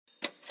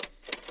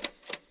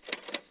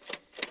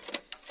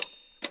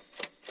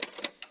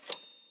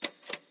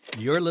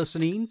You're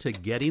listening to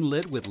Getting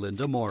Lit with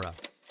Linda Mora,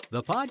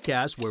 the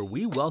podcast where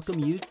we welcome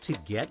you to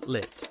get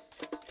lit.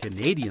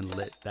 Canadian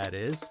lit, that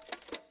is.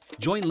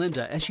 Join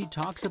Linda as she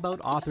talks about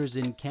authors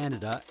in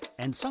Canada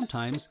and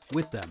sometimes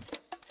with them,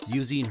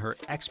 using her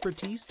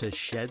expertise to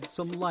shed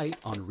some light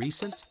on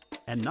recent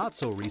and not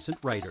so recent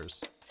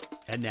writers.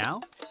 And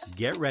now,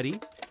 get ready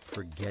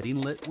for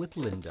Getting Lit with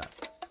Linda.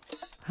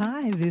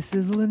 Hi, this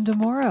is Linda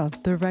Mora,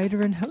 the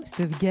writer and host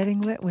of Getting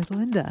Lit with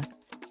Linda.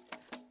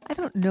 I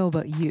don't know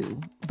about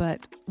you,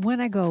 but when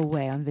I go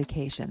away on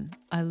vacation,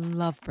 I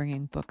love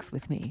bringing books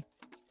with me.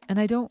 And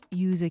I don't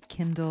use a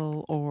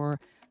Kindle or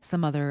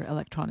some other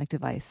electronic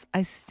device.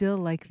 I still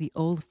like the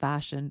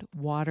old-fashioned,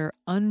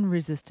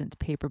 water-unresistant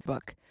paper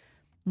book,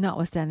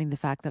 notwithstanding the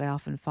fact that I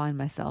often find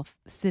myself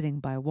sitting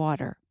by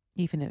water,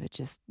 even if it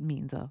just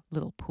means a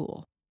little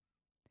pool.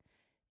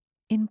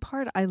 In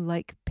part, I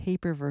like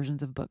paper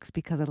versions of books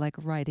because I like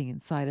writing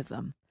inside of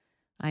them.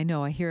 I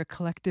know I hear a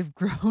collective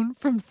groan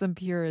from some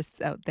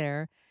purists out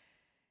there.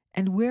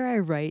 And where I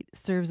write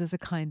serves as a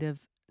kind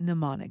of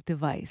mnemonic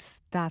device.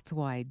 That's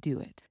why I do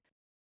it.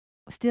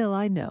 Still,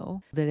 I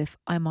know that if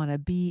I'm on a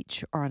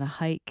beach or on a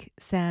hike,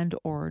 sand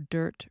or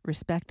dirt,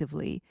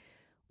 respectively,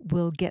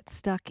 will get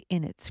stuck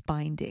in its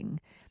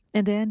binding.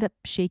 And I end up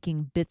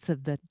shaking bits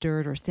of the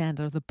dirt or sand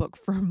out of the book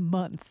for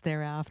months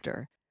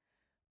thereafter.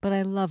 But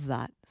I love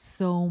that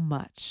so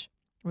much,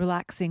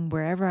 relaxing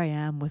wherever I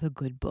am with a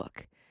good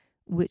book,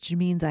 which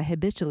means I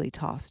habitually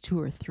toss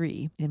 2 or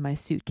 3 in my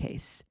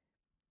suitcase.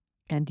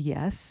 And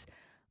yes,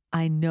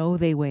 I know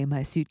they weigh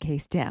my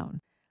suitcase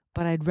down,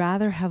 but I'd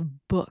rather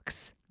have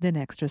books than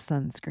extra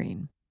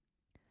sunscreen.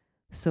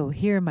 So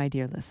here, my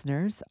dear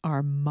listeners,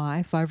 are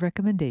my 5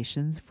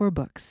 recommendations for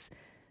books,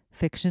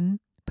 fiction,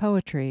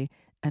 poetry,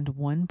 and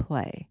one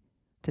play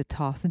to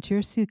toss into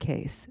your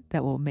suitcase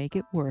that will make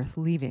it worth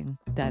leaving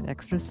that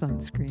extra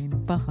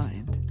sunscreen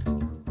behind.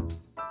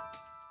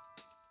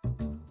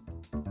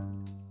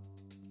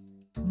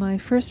 My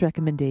first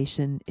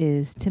recommendation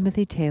is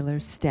Timothy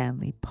Taylor's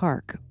Stanley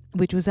Park,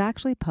 which was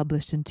actually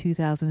published in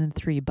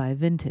 2003 by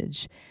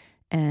Vintage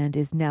and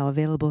is now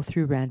available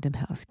through Random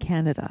House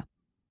Canada.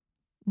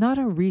 Not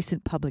a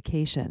recent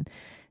publication,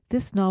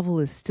 this novel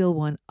is still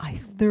one I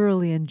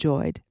thoroughly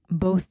enjoyed,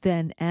 both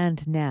then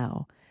and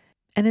now,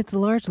 and it's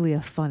largely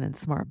a fun and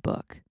smart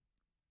book.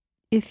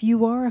 If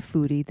you are a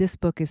foodie, this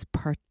book is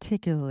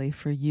particularly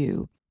for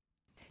you.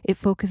 It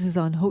focuses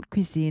on haute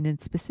cuisine and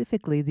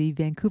specifically the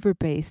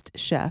Vancouver-based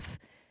chef,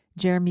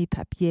 Jeremy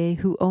Papier,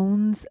 who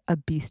owns a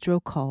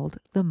bistro called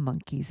the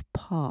Monkey's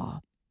Paw.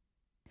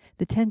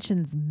 The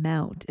tensions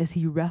mount as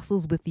he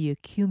wrestles with the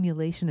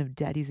accumulation of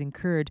debt he's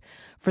incurred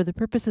for the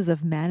purposes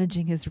of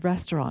managing his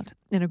restaurant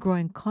in a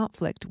growing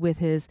conflict with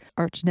his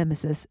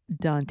arch-nemesis,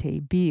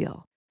 Dante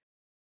Beale.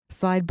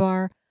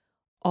 Sidebar,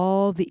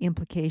 all the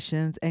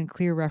implications and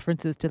clear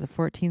references to the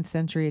 14th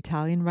century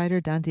Italian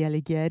writer Dante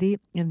Alighieri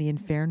in the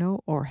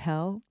Inferno, or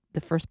Hell, the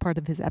first part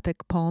of his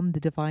epic poem, The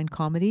Divine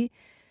Comedy,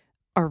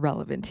 are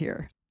relevant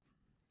here.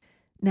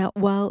 Now,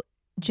 while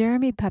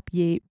Jeremy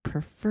Papier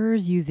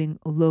prefers using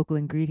local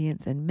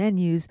ingredients and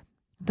menus,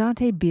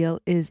 Dante Beale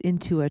is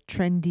into a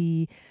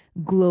trendy,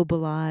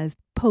 globalized,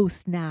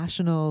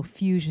 post-national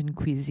fusion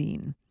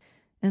cuisine.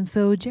 And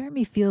so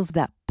Jeremy feels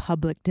that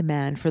public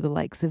demand for the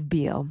likes of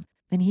Beale,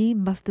 and he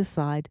must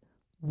decide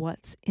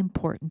what's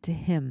important to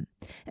him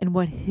and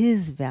what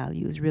his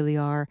values really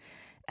are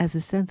as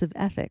a sense of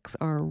ethics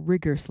are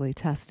rigorously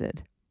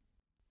tested.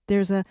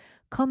 There's a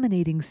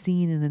culminating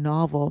scene in the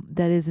novel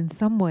that is in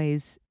some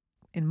ways,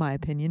 in my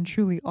opinion,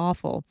 truly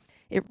awful.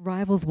 It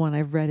rivals one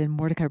I've read in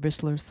Mordecai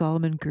Richler's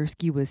Solomon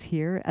Gursky Was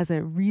Here as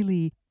a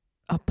really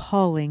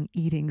appalling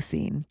eating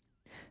scene.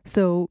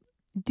 So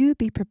do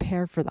be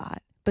prepared for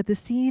that. But the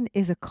scene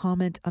is a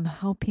comment on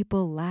how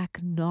people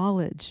lack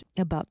knowledge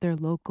about their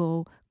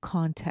local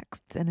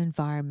contexts and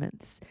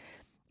environments.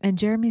 And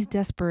Jeremy's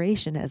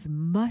desperation, as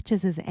much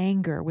as his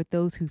anger with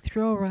those who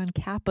throw around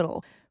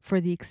capital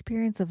for the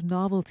experience of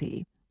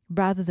novelty,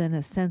 rather than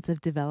a sense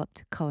of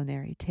developed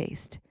culinary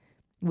taste.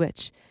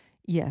 Which,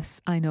 yes,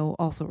 I know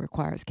also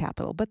requires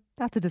capital, but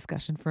that's a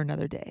discussion for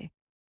another day.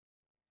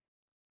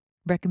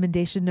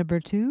 Recommendation number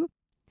 2,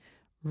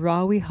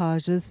 Rawi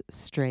Haj's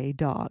Stray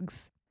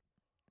Dogs.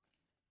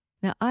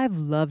 Now, I've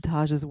loved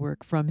Haj's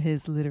work from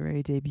his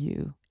literary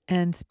debut,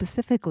 and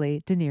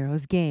specifically De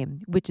Niro's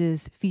Game, which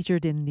is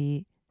featured in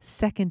the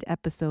 2nd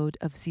episode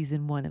of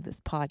season 1 of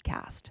this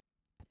podcast.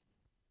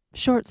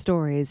 Short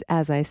stories,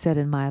 as I said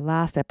in my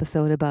last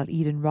episode about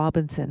Eden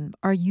Robinson,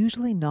 are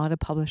usually not a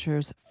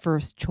publisher's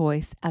first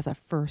choice as a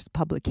first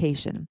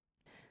publication.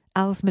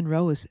 Alice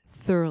Munro is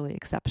thoroughly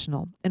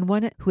exceptional, and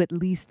one who at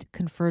least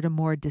conferred a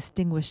more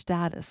distinguished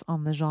status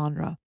on the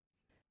genre.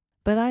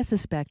 But I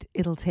suspect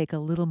it'll take a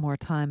little more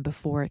time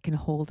before it can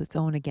hold its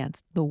own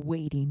against the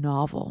weighty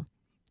novel.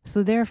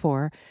 So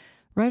therefore,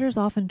 writers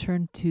often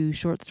turn to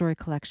short story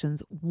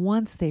collections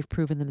once they've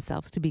proven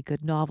themselves to be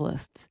good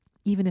novelists,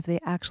 even if they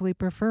actually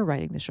prefer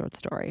writing the short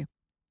story.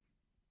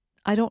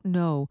 I don't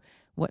know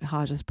what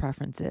Haj's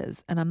preference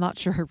is, and I'm not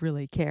sure I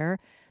really care,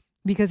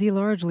 because he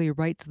largely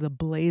writes the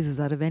blazes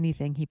out of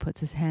anything he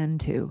puts his hand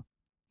to.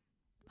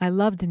 I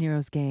loved De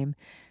Niro's Game,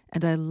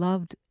 and I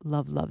loved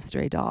Love,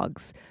 Stray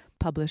Dogs,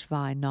 published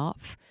by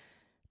Knopf.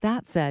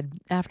 That said,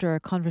 after a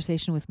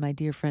conversation with my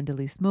dear friend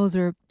Elise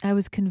Moser, I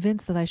was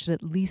convinced that I should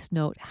at least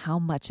note how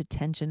much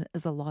attention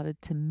is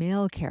allotted to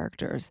male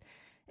characters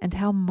and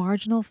how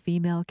marginal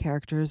female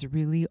characters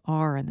really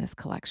are in this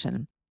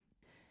collection.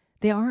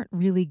 They aren't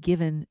really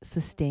given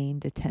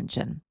sustained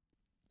attention.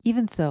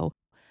 Even so,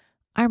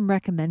 I'm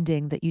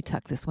recommending that you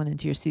tuck this one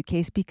into your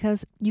suitcase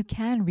because you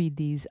can read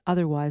these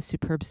otherwise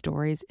superb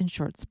stories in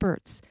short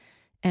spurts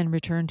and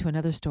return to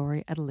another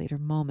story at a later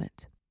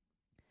moment.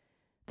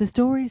 The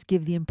stories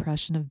give the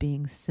impression of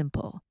being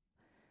simple,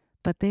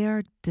 but they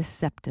are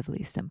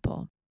deceptively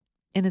simple,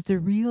 and it's a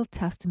real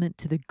testament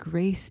to the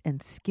grace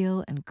and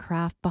skill and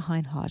craft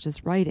behind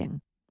Hodge's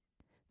writing.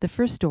 The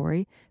first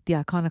story, The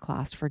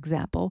Iconoclast, for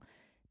example,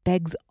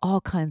 begs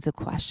all kinds of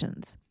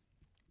questions.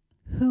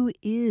 Who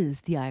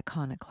is the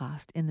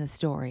iconoclast in this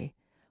story?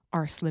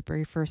 Our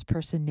slippery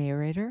first-person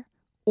narrator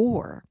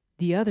or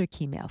the other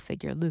key male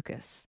figure,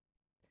 Lucas?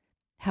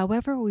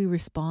 However we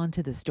respond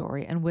to the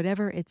story and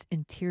whatever its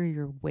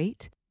interior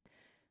weight,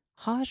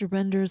 Hodge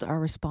renders our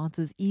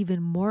responses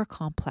even more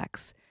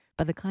complex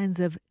by the kinds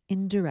of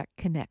indirect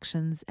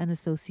connections and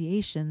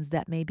associations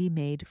that may be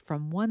made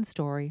from one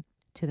story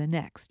to the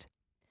next.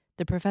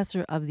 The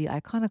professor of the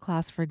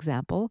Iconoclast, for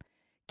example,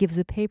 gives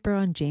a paper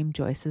on James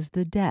Joyce's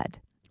The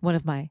Dead, one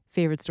of my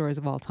favorite stories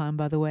of all time,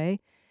 by the way,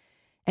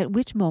 at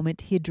which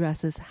moment he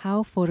addresses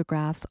how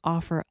photographs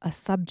offer a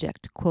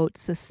subject, quote,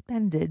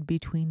 suspended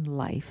between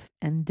life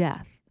and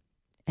death,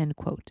 end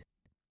quote.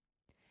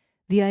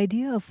 The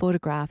idea of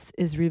photographs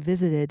is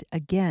revisited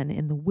again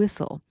in The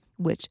Whistle,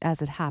 which,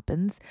 as it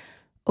happens,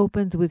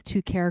 opens with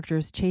two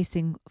characters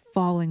chasing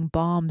falling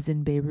bombs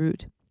in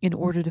Beirut in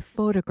order to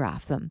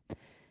photograph them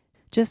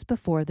just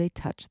before they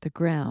touch the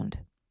ground.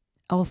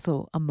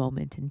 Also a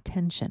moment in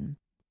tension.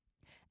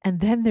 And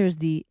then there's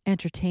the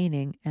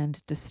entertaining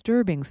and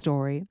disturbing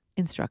story,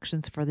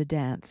 Instructions for the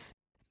Dance,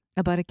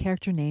 about a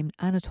character named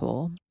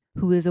Anatole,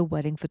 who is a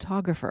wedding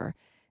photographer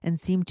and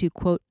seemed to,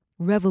 quote,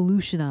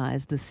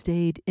 revolutionize the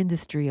staid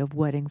industry of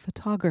wedding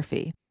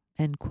photography,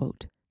 end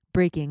quote,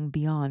 breaking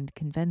beyond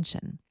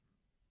convention.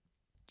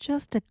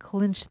 Just to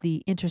clinch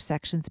the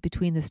intersections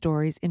between the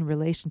stories in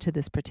relation to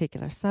this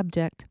particular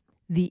subject,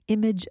 the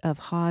image of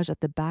Hodge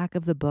at the back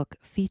of the book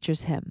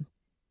features him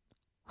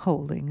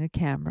holding a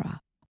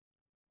camera.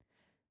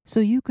 So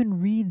you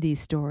can read these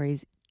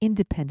stories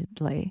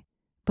independently,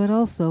 but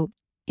also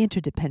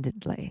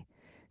interdependently,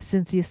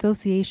 since the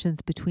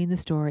associations between the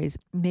stories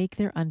make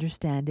their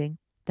understanding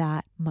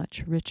that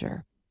much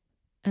richer.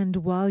 And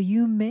while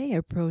you may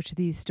approach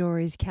these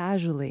stories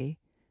casually,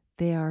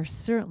 they are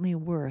certainly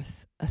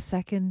worth a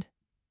second,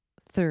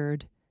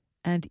 third,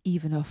 and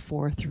even a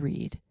fourth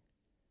read.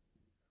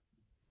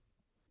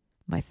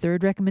 My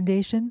third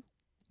recommendation,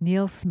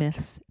 Neil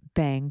Smith's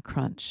Bang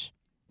Crunch.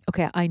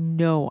 Okay, I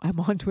know I'm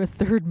onto a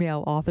third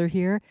male author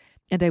here,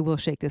 and I will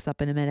shake this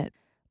up in a minute.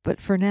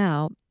 But for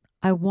now,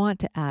 I want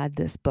to add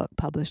this book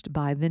published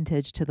by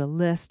Vintage to the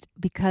list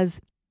because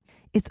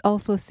it's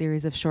also a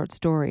series of short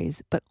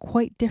stories, but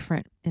quite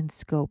different in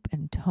scope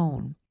and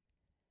tone.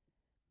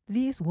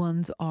 These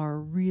ones are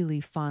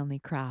really finely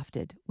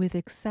crafted with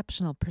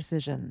exceptional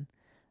precision.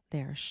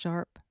 They are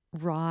sharp,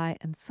 wry,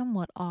 and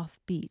somewhat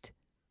offbeat,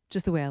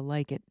 just the way I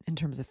like it in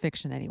terms of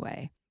fiction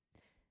anyway.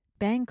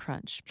 Bang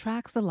Crunch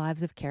tracks the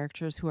lives of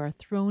characters who are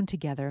thrown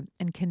together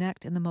and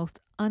connect in the most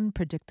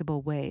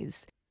unpredictable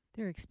ways.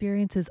 Their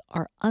experiences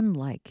are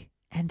unlike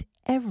and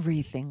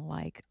everything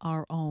like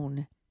our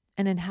own,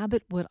 and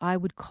inhabit what I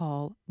would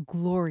call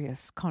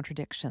glorious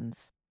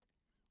contradictions.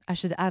 I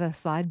should add a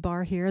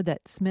sidebar here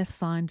that Smith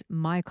signed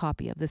my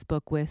copy of this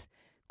book with,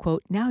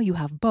 quote, now you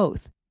have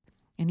both.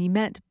 And he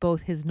meant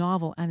both his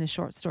novel and his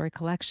short story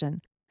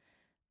collection.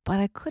 But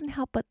I couldn't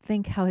help but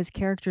think how his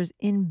characters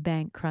in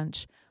Bang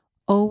Crunch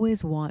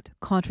always want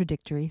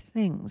contradictory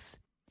things.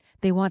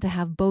 They want to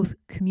have both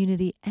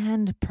community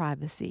and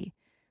privacy,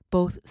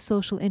 both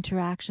social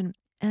interaction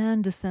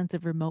and a sense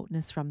of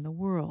remoteness from the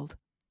world.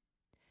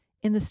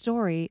 In the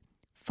story,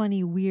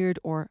 Funny Weird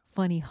or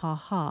Funny Ha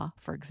Ha,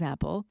 for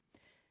example,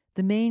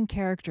 the main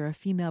character, a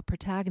female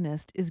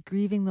protagonist, is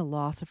grieving the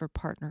loss of her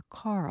partner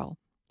Carl,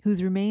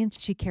 whose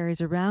remains she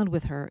carries around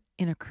with her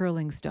in a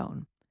curling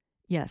stone.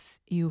 Yes,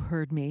 you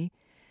heard me.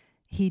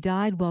 He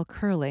died while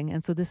curling,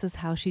 and so this is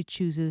how she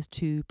chooses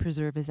to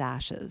preserve his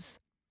ashes.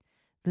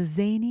 The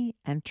zany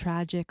and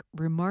tragic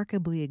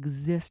remarkably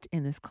exist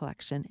in this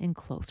collection in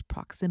close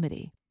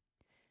proximity.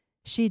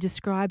 She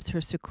describes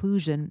her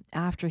seclusion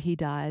after he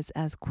dies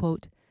as,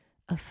 quote,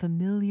 a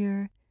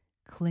familiar,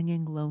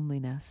 clinging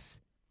loneliness.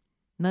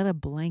 Not a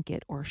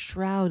blanket or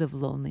shroud of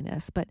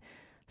loneliness, but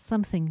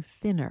something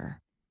thinner,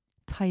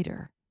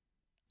 tighter,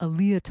 a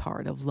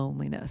leotard of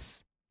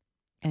loneliness,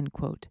 end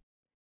quote.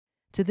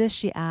 To this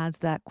she adds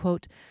that,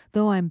 quote,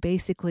 though I'm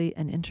basically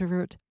an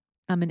introvert,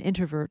 I'm an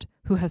introvert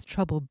who has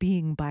trouble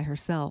being by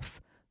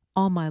herself.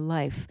 All my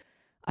life,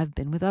 I've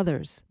been with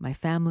others, my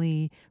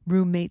family,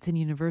 roommates in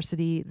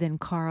university, then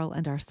Carl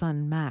and our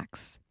son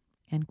Max."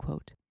 End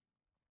quote.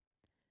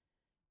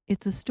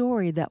 It's a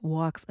story that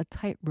walks a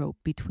tightrope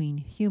between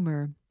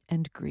humor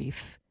and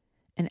grief,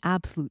 an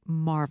absolute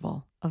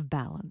marvel of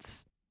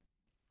balance.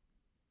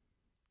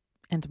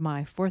 And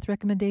my fourth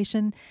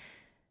recommendation,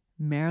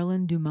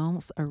 Marilyn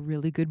Dumont's A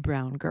Really Good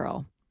Brown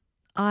Girl.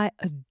 I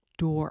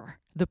adore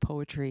the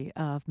poetry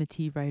of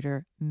Métis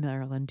writer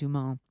Marilyn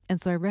Dumont, and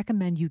so I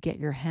recommend you get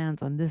your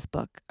hands on this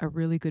book, A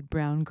Really Good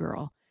Brown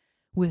Girl,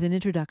 with an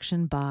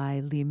introduction by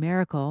Lee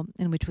Maracle,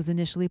 and which was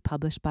initially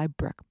published by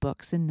Brook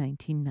Books in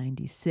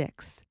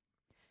 1996.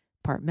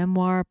 Part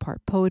memoir,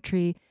 part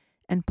poetry,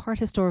 and part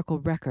historical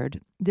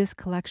record, this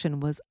collection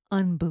was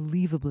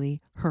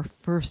unbelievably her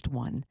first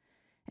one,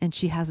 and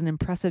she has an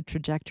impressive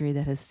trajectory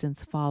that has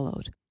since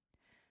followed.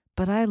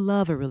 But I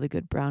love A Really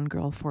Good Brown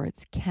Girl for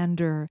its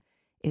candor,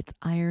 its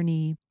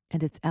irony,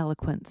 and its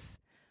eloquence,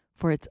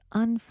 for its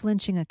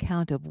unflinching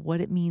account of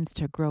what it means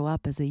to grow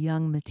up as a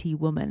young Métis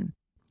woman,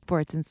 for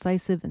its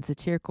incisive and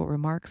satirical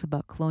remarks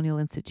about colonial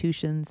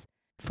institutions,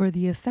 for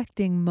the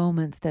affecting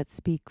moments that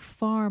speak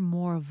far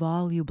more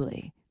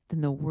volubly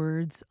than the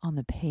words on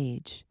the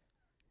page.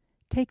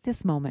 Take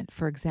this moment,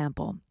 for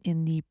example,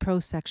 in the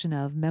prose section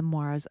of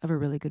Memoirs of a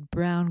Really Good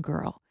Brown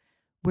Girl,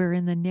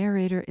 wherein the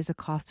narrator is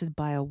accosted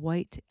by a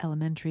white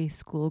elementary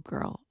school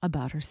girl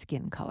about her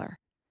skin color.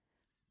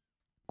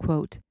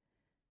 Quote,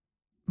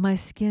 "My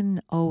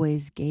skin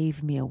always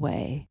gave me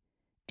away.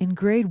 In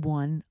grade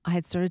 1, I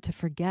had started to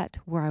forget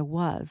where I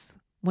was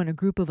when a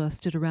group of us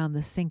stood around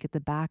the sink at the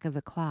back of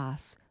the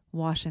class,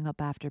 washing up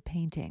after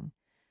painting,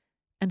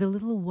 and a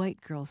little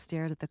white girl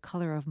stared at the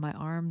color of my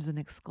arms and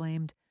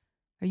exclaimed,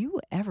 'Are you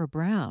ever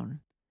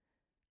brown?'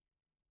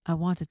 I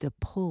wanted to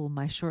pull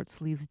my short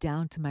sleeves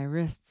down to my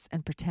wrists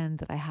and pretend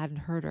that I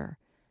hadn't heard her,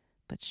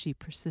 but she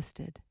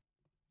persisted."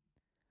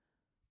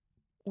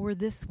 Or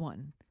this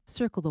one,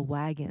 Circle the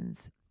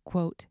Wagons,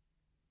 quote,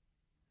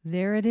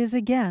 "There it is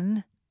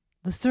again,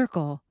 the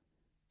circle,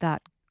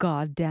 that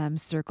goddamn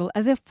circle,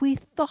 as if we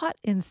thought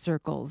in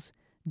circles,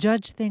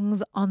 judge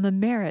things on the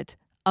merit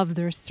of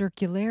their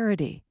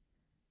circularity,"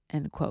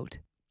 end quote.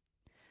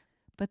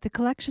 But the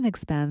collection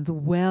expands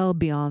well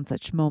beyond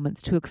such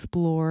moments to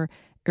explore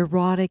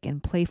erotic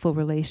and playful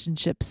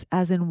relationships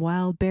as in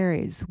Wild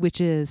Berries,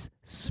 which is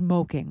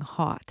smoking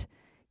hot.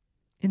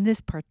 In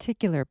this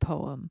particular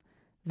poem,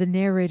 the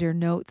narrator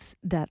notes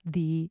that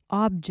the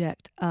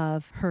object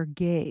of her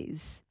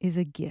gaze is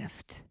a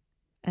gift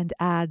and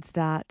adds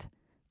that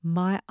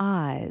 "my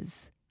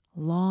eyes,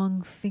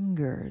 long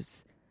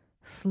fingers,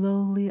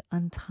 slowly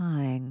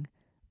untying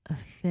a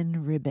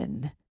thin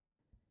ribbon."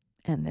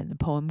 And then the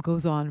poem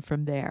goes on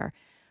from there.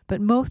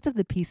 But most of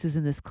the pieces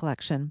in this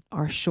collection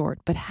are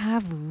short, but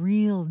have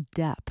real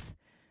depth.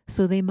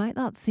 So they might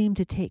not seem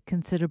to take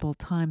considerable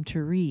time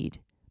to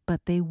read,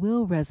 but they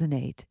will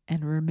resonate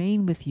and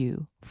remain with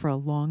you for a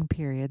long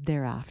period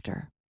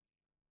thereafter.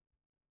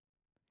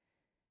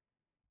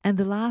 And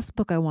the last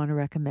book I want to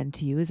recommend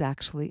to you is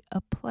actually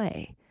a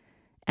play.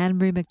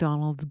 Anne-Marie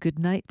MacDonald's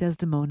Goodnight,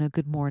 Desdemona,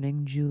 Good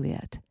Morning,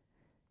 Juliet.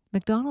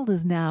 MacDonald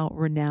is now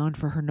renowned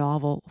for her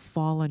novel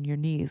Fall on Your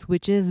Knees,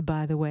 which is,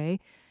 by the way,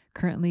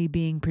 currently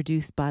being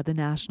produced by the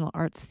National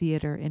Arts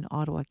Theatre in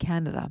Ottawa,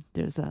 Canada.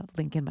 There's a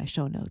link in my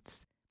show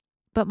notes.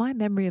 But my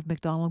memory of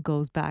MacDonald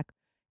goes back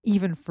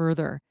even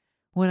further,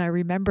 when I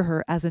remember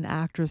her as an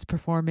actress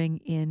performing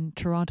in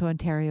Toronto,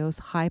 Ontario's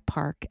High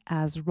Park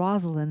as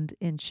Rosalind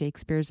in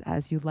Shakespeare's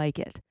As You Like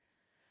It.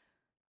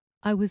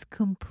 I was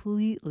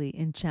completely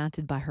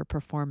enchanted by her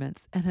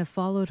performance and have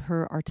followed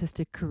her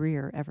artistic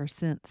career ever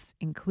since,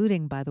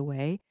 including, by the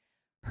way,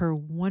 her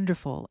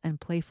wonderful and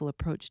playful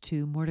approach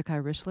to Mordecai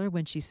Richler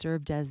when she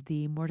served as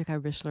the Mordecai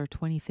Richler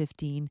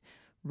 2015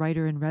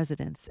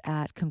 Writer-in-Residence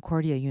at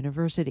Concordia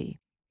University.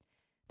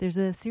 There's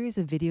a series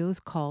of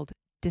videos called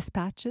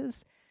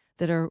Dispatches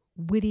that are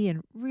witty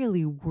and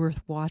really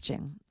worth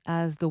watching,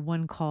 as the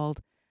one called,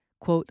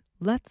 quote,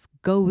 "Let's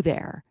Go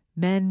There,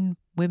 Men,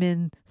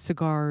 Women,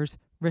 Cigars,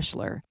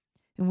 Richler,"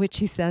 in which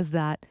he says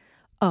that,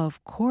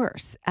 of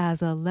course,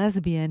 as a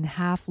lesbian,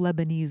 half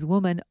Lebanese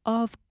woman,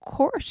 of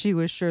course she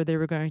was sure they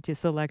were going to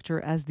select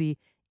her as the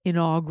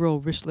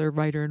inaugural Richler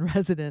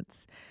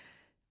Writer-in-Residence.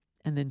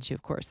 And then she,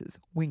 of course, is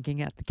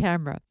winking at the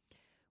camera,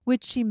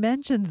 which she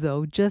mentions,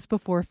 though, just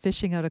before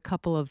fishing out a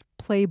couple of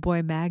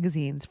Playboy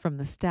magazines from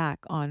the stack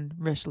on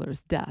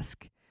Richler's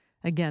desk.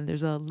 Again,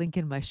 there's a link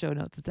in my show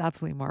notes. It's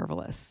absolutely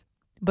marvelous.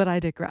 But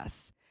I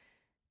digress.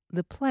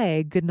 The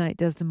play, Goodnight,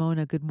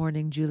 Desdemona, Good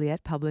Morning,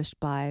 Juliet, published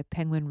by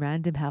Penguin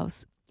Random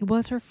House,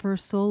 was her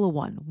first solo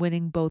one,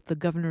 winning both the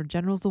Governor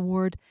General's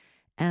Award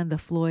and the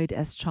Floyd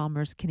S.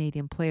 Chalmers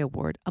Canadian Play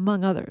Award,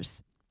 among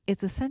others.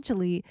 It's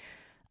essentially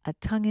a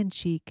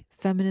tongue-in-cheek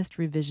feminist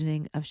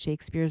revisioning of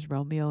Shakespeare's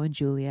Romeo and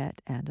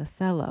Juliet and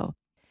Othello.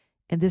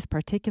 In this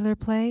particular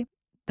play,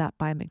 that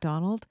by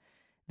MacDonald,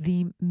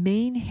 the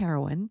main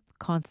heroine,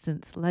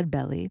 Constance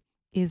Leadbelly,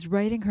 is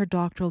writing her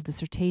doctoral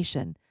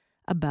dissertation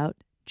about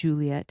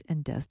Juliet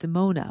and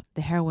Desdemona,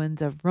 the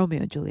heroines of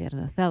Romeo and Juliet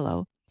and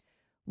Othello,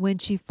 when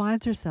she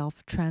finds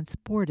herself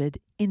transported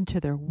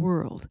into their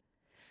world.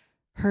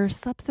 Her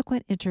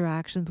subsequent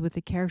interactions with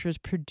the characters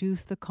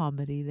produce the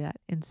comedy that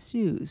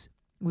ensues,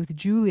 with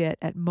Juliet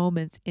at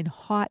moments in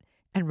hot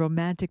and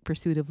romantic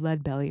pursuit of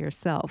Leadbelly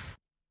herself.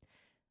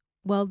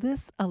 While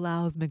this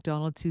allows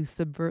MacDonald to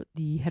subvert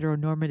the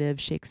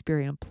heteronormative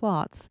Shakespearean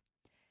plots,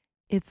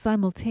 it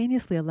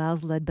simultaneously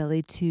allows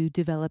Leadbelly to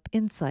develop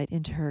insight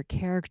into her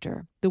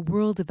character, the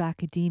world of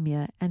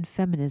academia, and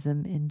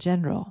feminism in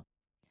general.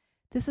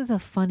 This is a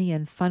funny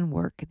and fun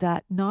work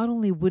that not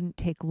only wouldn't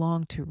take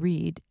long to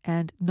read,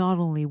 and not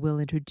only will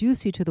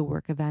introduce you to the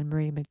work of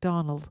Anne-Marie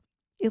MacDonald,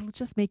 it'll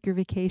just make your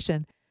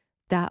vacation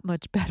that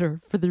much better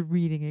for the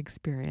reading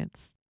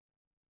experience.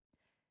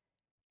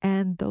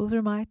 And those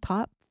are my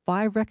top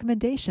 5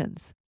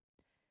 recommendations.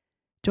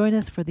 Join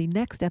us for the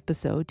next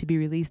episode to be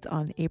released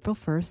on April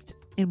 1st,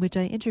 in which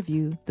I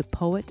interview the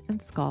poet and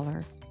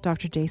scholar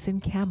Dr. Jason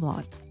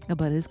Camlott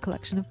about his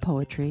collection of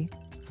poetry,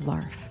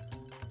 Larf.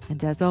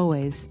 And as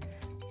always,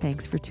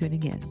 thanks for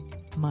tuning in,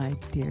 my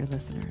dear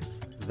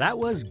listeners. That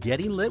was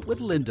Getting Lit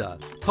with Linda,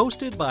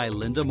 hosted by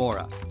Linda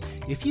Mora.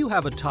 If you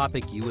have a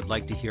topic you would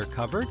like to hear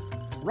covered,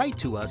 write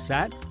to us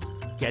at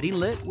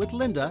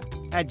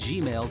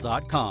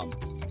gettinglitwithlinda@gmail.com.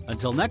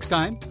 Until next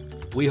time,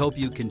 we hope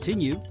you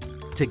continue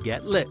to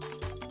get lit.